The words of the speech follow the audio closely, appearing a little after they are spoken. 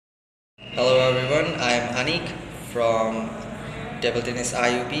Hello everyone, I am Anik from Table Tennis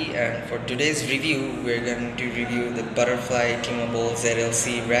IUP, and for today's review we're going to review the butterfly Timo Boll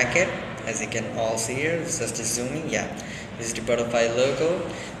ZLC racket. As you can all see here, just zooming, yeah, this is the butterfly logo.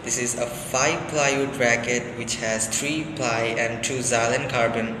 This is a 5 plywood racket which has 3 ply and 2 xylene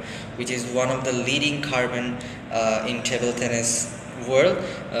carbon, which is one of the leading carbon in table tennis world.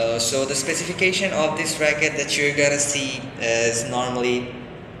 So the specification of this racket that you're gonna see is normally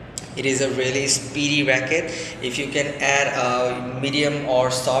it is a really speedy racket. If you can add a medium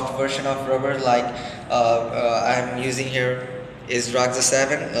or soft version of rubber like I'm using here is Raxa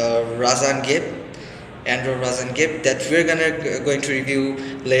 7 Razan Gib Andrew Razan Gib that we're going to review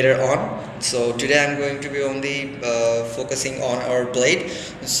later on. So today I'm going to be only focusing on our blade.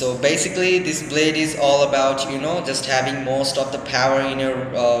 So basically this blade is all about just having most of the power in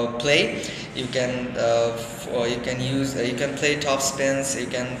your play. You can you can play top spins, you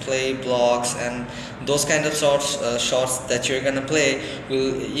can play blocks, and those kind of shots that you're gonna play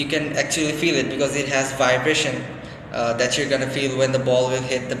you can actually feel it because it has vibration that you're gonna feel when the ball will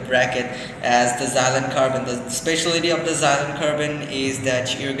hit the bracket. As the xylene carbon, the specialty of the xylene carbon is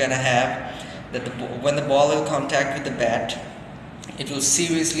that you're gonna have that when the ball will contact with the bat, it will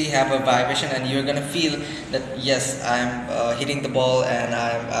seriously have a vibration, and you're gonna feel that yes, I'm hitting the ball and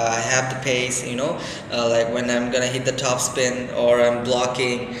I have the pace, like when I'm gonna hit the top spin or I'm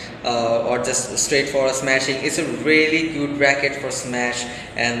blocking or just straightforward smashing. It's a really good racket for smash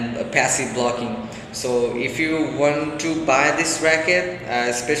and passive blocking. So if you want to buy this racket, I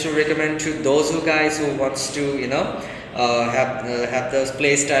especially recommend to those guys who wants to have the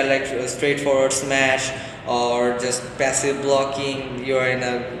play style like straightforward smash or just passive blocking. You're in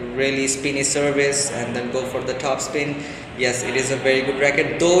a really spinny service and then go for the top spin. Yes, it is a very good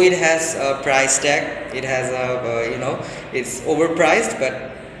racket, though it has a price tag. It has a it's overpriced,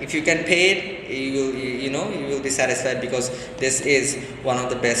 but if you can pay it, you will be satisfied because this is one of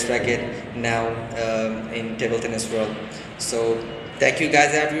the best racket now in table tennis world. So thank you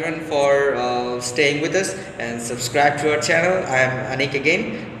guys everyone for staying with us and subscribe to our channel. I am Anik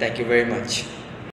again. Thank you very much.